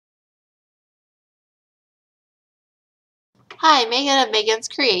Hi, Megan of Megan's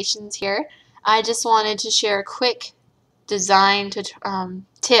Creations here. I just wanted to share a quick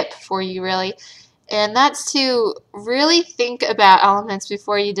tip for you, really, and that's to really think about elements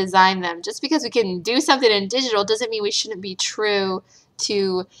before you design them. Just because we can do something in digital doesn't mean we shouldn't be true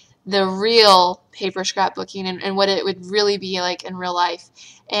to the real paper scrapbooking and what it would really be like in real life.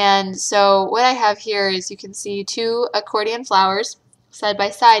 And so what I have here is, you can see two accordion flowers side by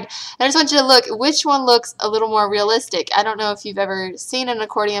side. I just want you to look which one looks a little more realistic. I don't know if you've ever seen an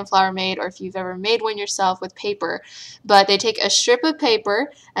accordion flower made or if you've ever made one yourself with paper, but they take a strip of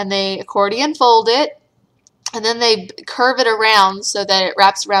paper and they accordion fold it, and then they curve it around so that it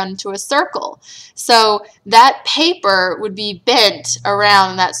wraps around into a circle. So that paper would be bent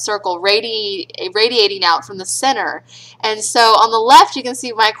around in that circle, radiating out from the center. And so on the left, you can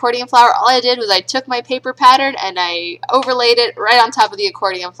see my accordion flower. All I did was I took my paper pattern and I overlaid it right on top of the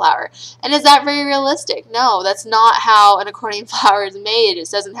accordion flower. And is that very realistic? No, that's not how an accordion flower is made. It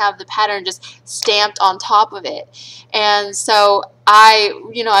doesn't have the pattern just stamped on top of it. And so I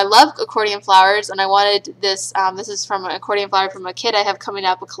love accordion flowers, and I wanted this. This is from an accordion flower from a kit I have coming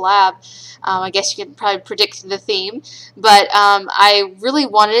up, a collab. I guess you can probably predict the theme, but I really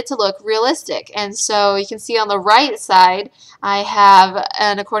wanted it to look realistic. And so you can see on the right side, I have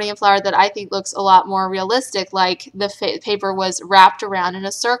an accordion flower that I think looks a lot more realistic, like the paper was wrapped around in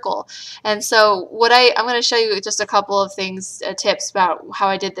a circle. And so I'm going to show you just a couple of things, tips about how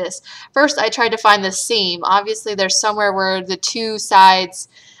I did this. First, I tried to find the seam. Obviously, there's somewhere where the two sides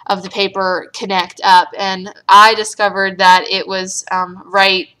of the paper connect up, and I discovered that it was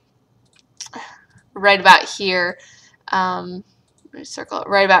right about here. Circle it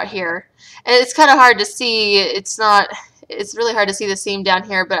right about here, and it's kind of hard to see. It's really hard to see the seam down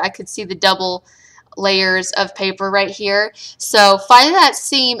here, but I could see the double layers of paper right here. So find that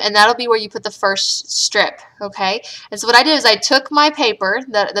seam, and that'll be where you put the first strip. Okay, and so what I did is I took my paper,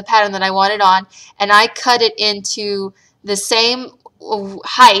 the pattern that I wanted on, and I cut it into the same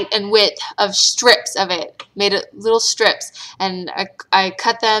height and width of strips of it, made it little strips, and I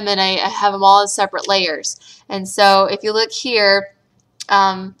cut them, and I have them all in separate layers. And so if you look here,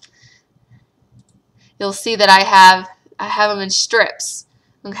 you'll see that I have them in strips.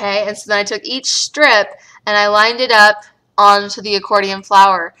 Okay, and so then I took each strip and I lined it up onto the accordion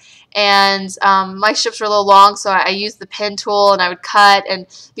flower. And my strips were a little long, so I used the pen tool and I would cut. And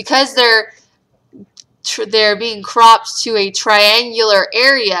because they're being cropped to a triangular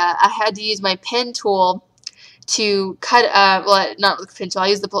area, I had to use my pen tool to cut. Well, not the pen tool. I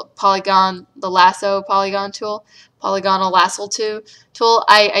used the polygonal lasso tool.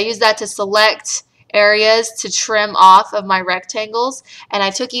 I used that to select areas to trim off of my rectangles, and I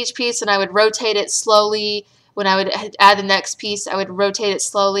took each piece and I would rotate it slowly. When I would add the next piece, I would rotate it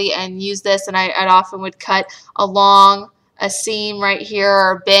slowly and use this, and I'd often would cut along a seam right here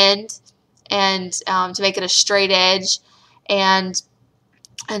or a bend, and to make it a straight edge, and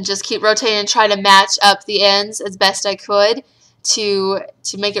just keep rotating and try to match up the ends as best I could to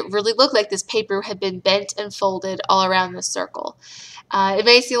make it really look like this paper had been bent and folded all around the circle. It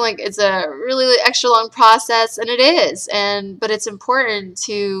may seem like it's a really extra long process, and it is, but it's important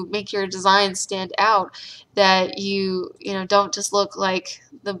to make your design stand out, that you don't just look like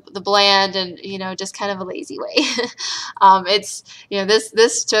the bland and just kind of a lazy way.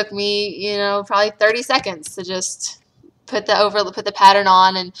 This took me probably 30 seconds to just put the pattern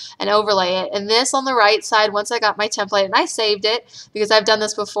on and overlay it. And this on the right side, once I got my template, and I saved it because I've done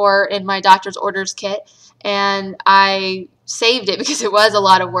this before in my doctor's orders kit, and I saved it because it was a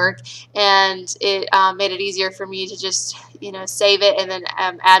lot of work, and it made it easier for me to just save it and then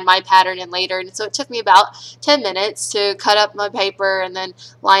add my pattern in later. And so it took me about 10 minutes to cut up my paper and then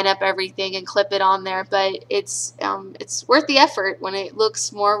line up everything and clip it on there, but it's worth the effort when it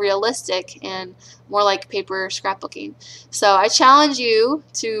looks more realistic and more like paper scrapbooking. So I challenge you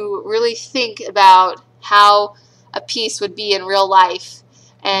to really think about how a piece would be in real life,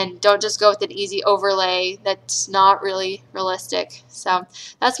 and don't just go with an easy overlay that's not really realistic. So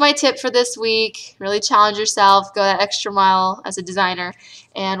that's my tip for this week. Really challenge yourself, go that extra mile as a designer,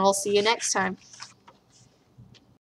 and we'll see you next time.